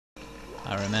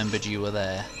I remembered you were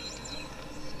there.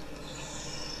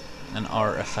 An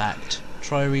artifact.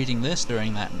 Try reading this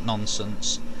during that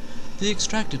nonsense. The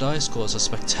extracted ice cores are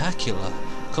spectacular.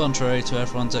 Contrary to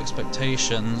everyone's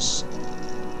expectations,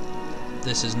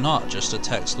 this is not just a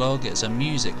text log, it's a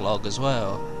music log as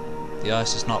well. The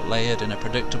ice is not layered in a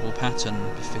predictable pattern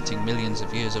befitting millions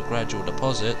of years of gradual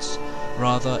deposits.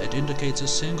 Rather, it indicates a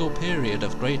single period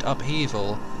of great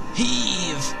upheaval.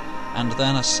 Heave! And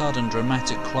then a sudden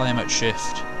dramatic climate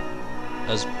shift.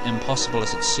 As impossible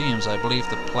as it seems, I believe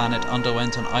the planet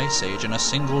underwent an ice age in a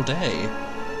single day.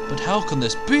 But how can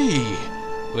this be?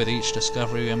 With each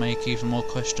discovery we make, even more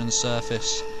questions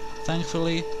surface.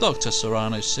 Thankfully, Dr.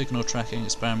 Serrano's signal tracking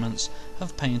experiments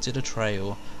have painted a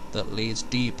trail that leads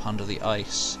deep under the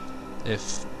ice.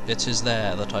 If it is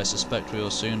there that I suspect we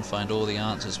will soon find all the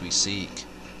answers we seek.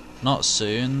 Not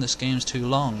soon, this game's too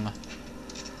long.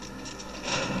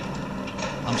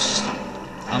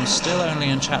 I'm still only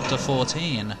in chapter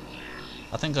 14.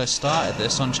 I think I started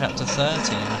this on chapter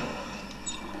 13.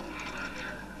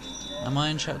 Am I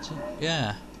in chapter...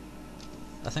 yeah.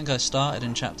 I think I started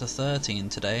in chapter 13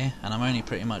 today, and I'm only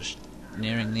pretty much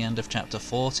nearing the end of chapter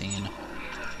 14.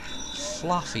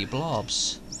 Fluffy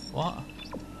blobs. What?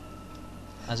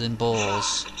 As in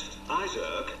balls.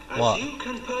 Isaac, What? as you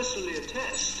can personally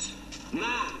attest,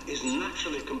 man is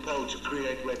naturally compelled to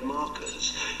create red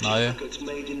markers. No. Duplicates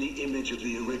made in the image of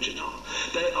the original.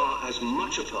 They are as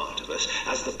much a part of us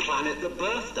as the planet that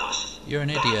birthed us. You're an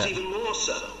Perhaps idiot. even more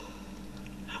so.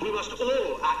 We must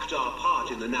all act our part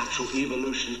in the natural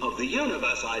evolution of the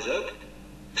universe, Isaac.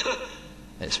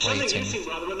 It's Something waiting. you seem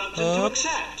rather reluctant to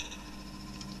accept.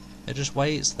 It just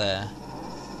waits there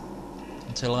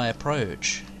until I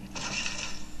approach.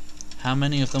 How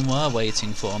many of them were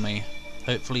waiting for me?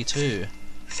 Hopefully 2.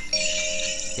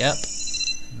 Yep.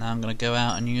 Now I'm gonna go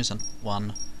out and use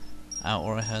one. Out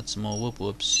where I heard some more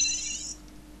whoop-whoops.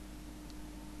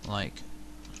 Like,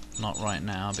 not right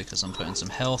now because I'm putting some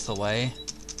health away.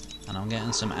 And I'm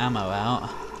getting some ammo out.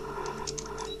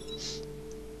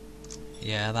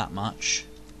 Yeah, that much.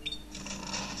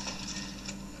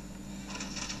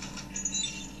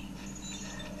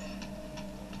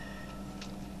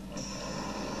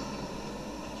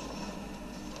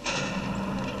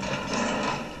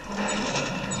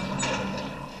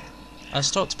 I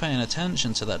stopped paying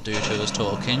attention to that dude who was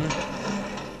talking.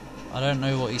 I don't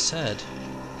know what he said.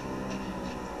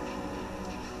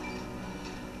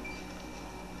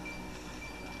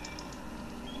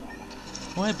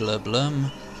 Why blur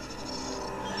blum?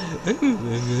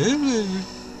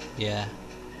 Yeah.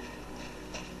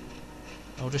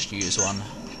 I'll just use one.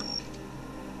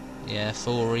 Yeah,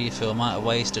 full refill, might have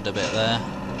wasted a bit there.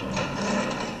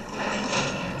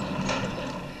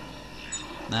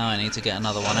 Now I need to get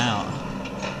another one out.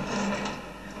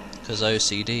 Because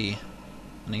OCD.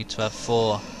 I need to have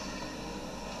 4.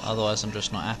 Otherwise I'm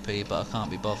just not happy, but I can't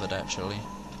be bothered actually.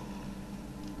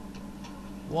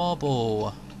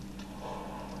 Wobble!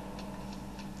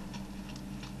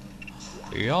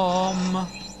 Yum!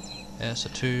 It's a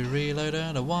 2 reload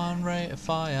and a 1 rate of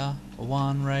fire. A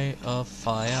 1 rate of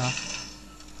fire.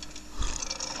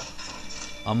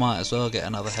 I might as well get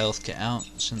another health kit out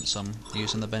since I'm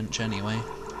using the bench anyway.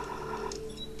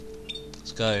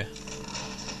 Let's go.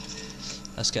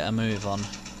 Let's get a move on.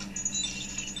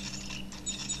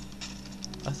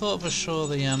 I thought for sure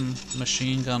the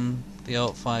machine gun, the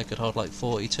alt fire could hold like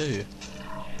 42.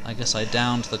 I guess I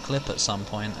downed the clip at some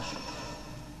point.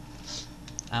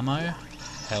 Ammo?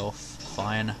 Health.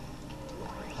 Fine.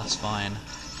 That's fine.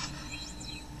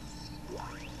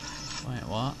 Wait,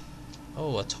 what?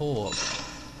 Oh, a torque.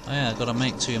 Oh yeah, I've got to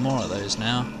make 2 more of those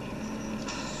now.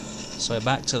 So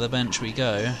back to the bench we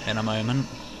go in a moment.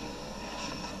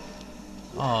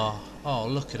 Oh,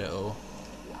 look at it all.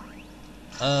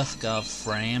 EarthGov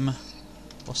frame.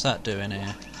 What's that doing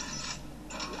here?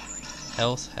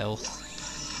 Health,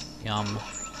 health. Yum.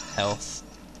 Health.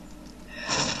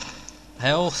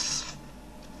 Health.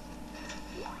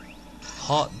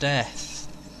 Hot death.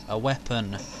 A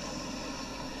weapon.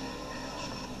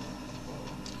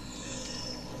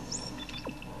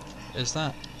 Is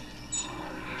that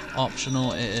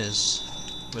optional? It is.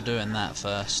 We're doing that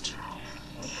first.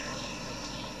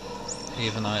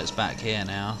 Even though it's back here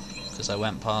now, because I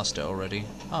went past it already.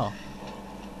 Oh.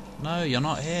 No, you're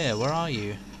not here. Where are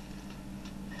you?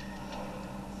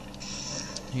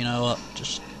 You know what?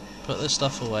 Just put this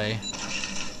stuff away.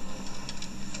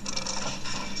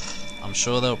 I'm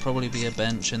sure there'll probably be a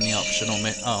bench in the optional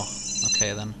oh,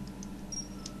 okay then.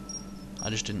 I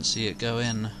just didn't see it go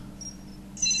in.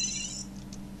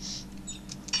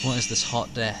 What is this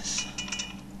hot death?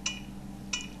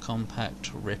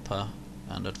 Compact Ripper.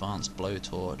 And advanced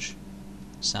blowtorch.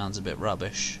 Sounds a bit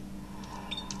rubbish.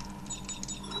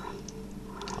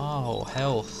 Oh,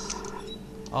 health.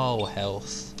 Oh,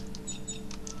 health.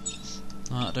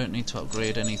 No, I don't need to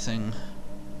upgrade anything.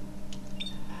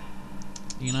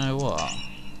 You know what?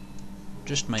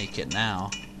 Just make it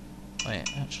now. Wait,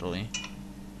 actually.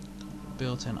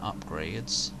 Built-in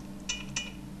upgrades.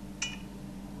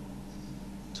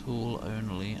 Tool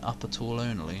only. Upper tool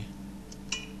only.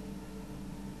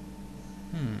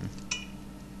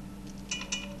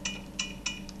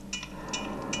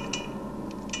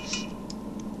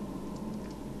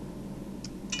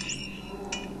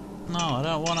 No, I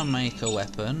don't want to make a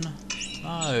weapon.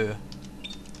 No.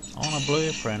 I want a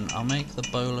blueprint. I'll make the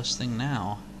Bolas thing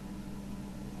now.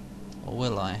 Or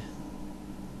will I?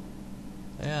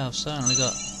 Yeah, I've certainly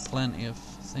got plenty of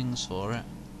things for it.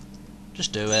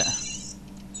 Just do it.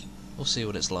 We'll see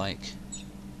what it's like.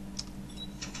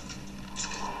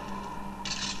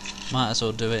 Might as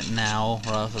well do it now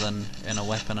rather than in a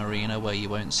weapon arena where you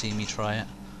won't see me try it.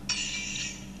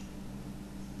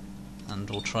 And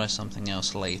we'll try something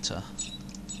else later.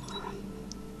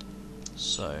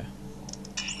 So,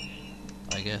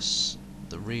 I guess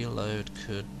the reload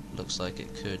looks like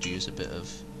it could use a bit of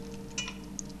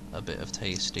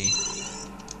tasty.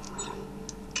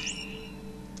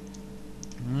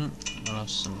 We'll have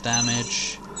some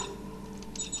damage.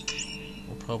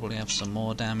 We'll probably have some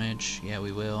more damage. Yeah,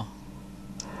 we will.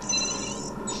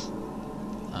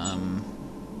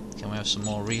 Can we have some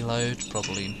more reload?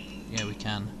 Probably. Yeah, we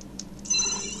can.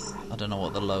 I don't know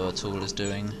what the lower tool is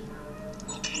doing.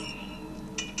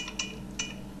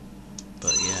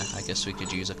 But yeah, I guess we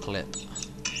could use a clip.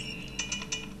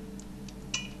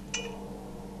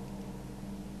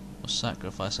 We'll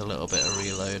sacrifice a little bit of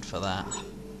reload for that.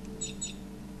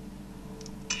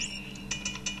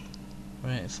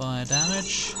 Rate of fire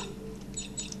damage.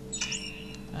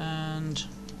 And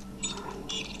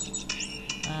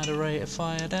add a rate of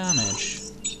fire damage.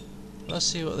 Let's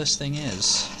see what this thing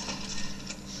is.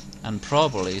 And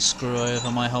probably screw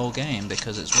over my whole game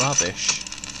because it's rubbish.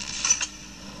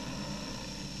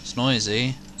 It's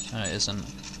noisy. No, it isn't.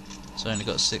 It's only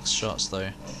got 6 shots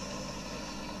though.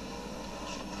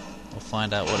 We'll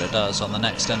find out what it does on the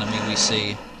next enemy we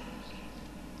see.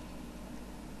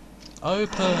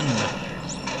 Open!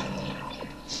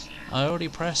 I already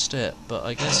pressed it, but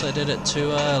I guess I did it too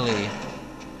early.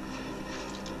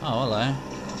 Oh, hello.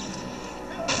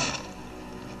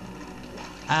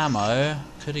 Ammo.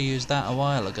 Could have used that a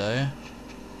while ago.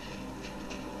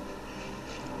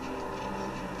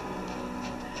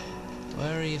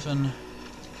 Where even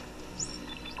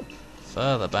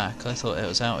further back? I thought it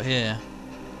was out here.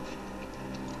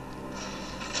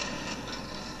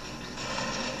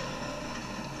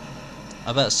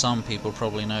 I bet some people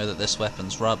probably know that this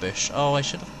weapon's rubbish. Oh, I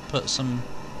should have put some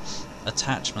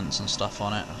attachments and stuff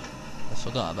on it. I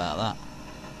forgot about that.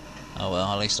 Oh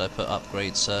well, at least I put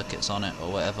upgrade circuits on it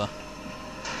or whatever.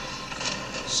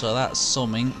 So that's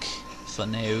something for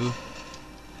now.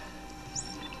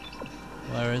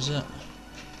 Where is it?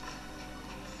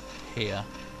 Here.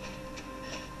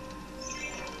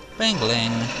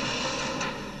 Bingling!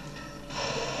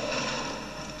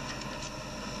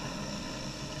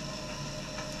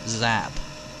 Zap.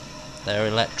 They're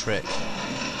electric.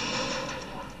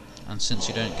 And since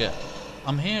you don't get...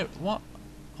 I'm here... What?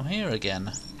 I'm here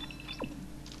again.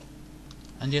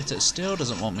 And yet it still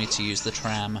doesn't want me to use the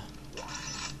tram.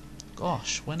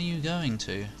 Gosh, when are you going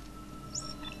to?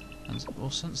 And, well,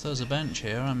 since there's a bench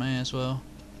here, I may as well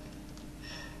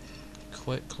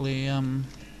quickly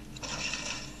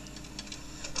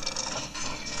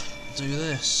do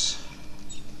this.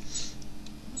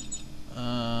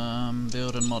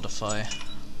 Build and modify.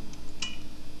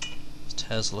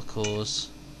 Tesla cores.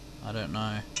 I don't know.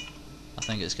 I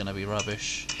think it's going to be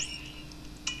rubbish.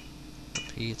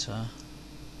 Repeater.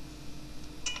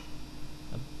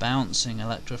 A bouncing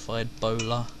electrified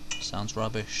bowler. Sounds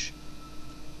rubbish.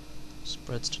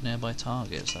 Spreads to nearby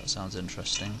targets. That sounds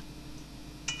interesting.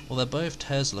 Well, they're both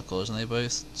Tesla cores and they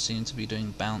both seem to be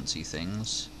doing bouncy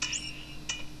things.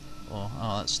 Or,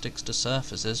 oh, that sticks to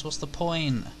surfaces. What's the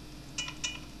point?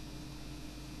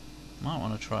 Might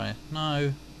want to try.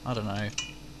 No, I don't know.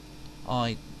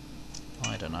 I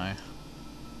don't know.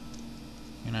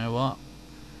 You know what?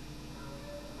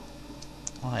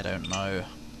 I don't know.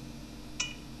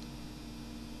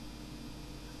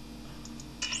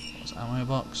 What's ammo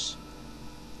box?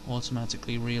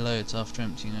 Automatically reloads after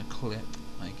emptying a clip,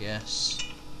 I guess.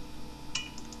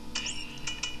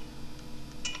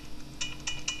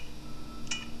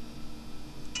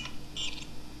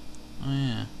 Oh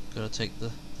yeah, gotta take the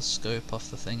scope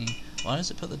off the thingy. Why does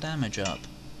it put the damage up?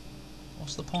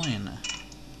 What's the point?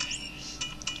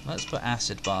 Let's put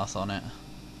acid bath on it,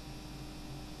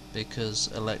 because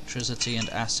electricity and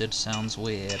acid sounds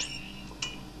weird.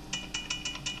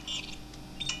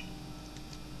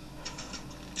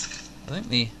 I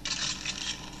think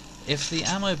if the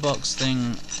ammo box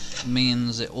thing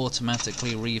means it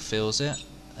automatically refills it,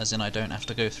 as in I don't have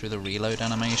to go through the reload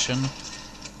animation,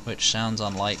 which sounds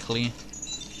unlikely,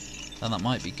 then that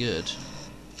might be good.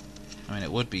 I mean,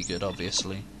 it would be good,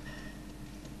 obviously,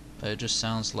 but it just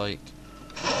sounds like,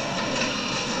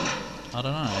 I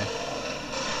don't know.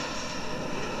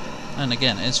 And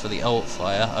again, it's for the alt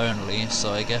fire only,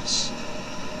 so I guess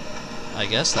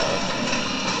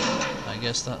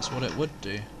that's what it would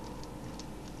do.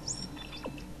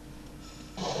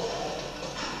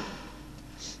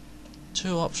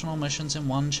 Two optional missions in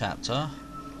one chapter.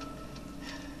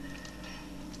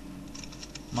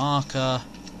 Marker.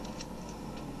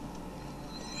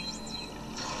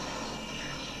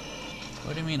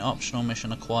 What do you mean optional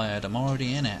mission acquired? I'm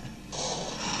already in it.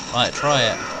 Right, try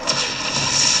it.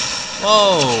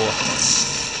 Whoa!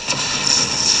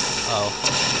 Oh.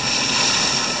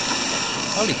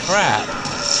 Holy crap.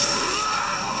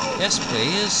 Yes,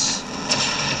 please.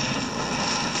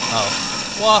 Oh.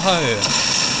 Whoa!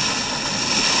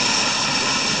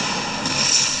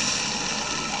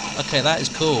 Okay, that is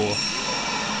cool.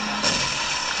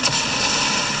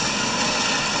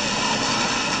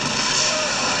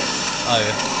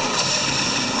 Oh.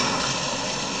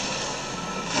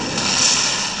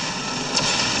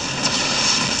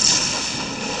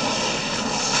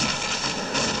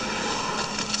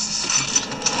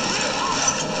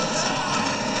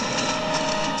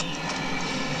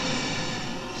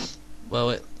 Well,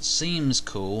 it seems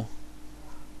cool,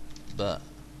 but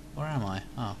where am I?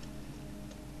 Oh.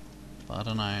 But I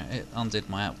don't know, it undid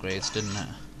my upgrades, didn't it?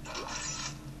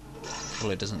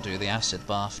 Well, it doesn't do the acid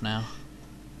bath now.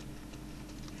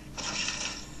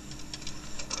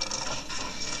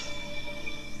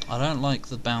 I don't like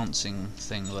the bouncing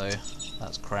thing though,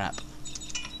 that's crap.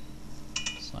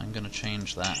 So I'm gonna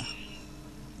change that.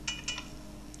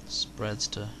 Spreads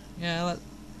to, yeah,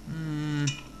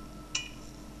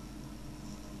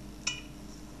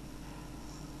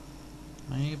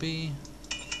 maybe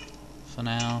for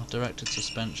now, directed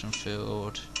suspension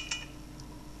field.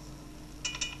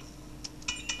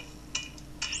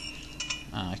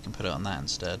 I can put it on that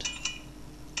instead.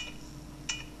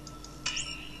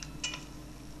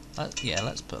 Yeah,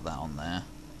 let's put that on there.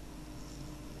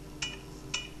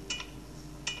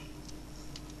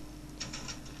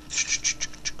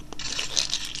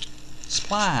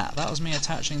 Splat! That was me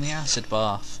attaching the acid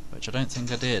bath, which I don't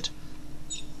think I did.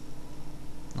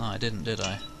 No, I didn't, did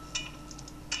I?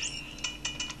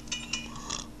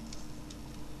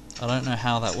 I don't know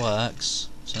how that works,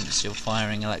 since you're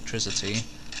firing electricity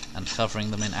and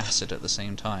covering them in acid at the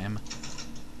same time.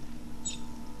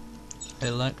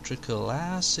 Electrical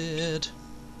acid.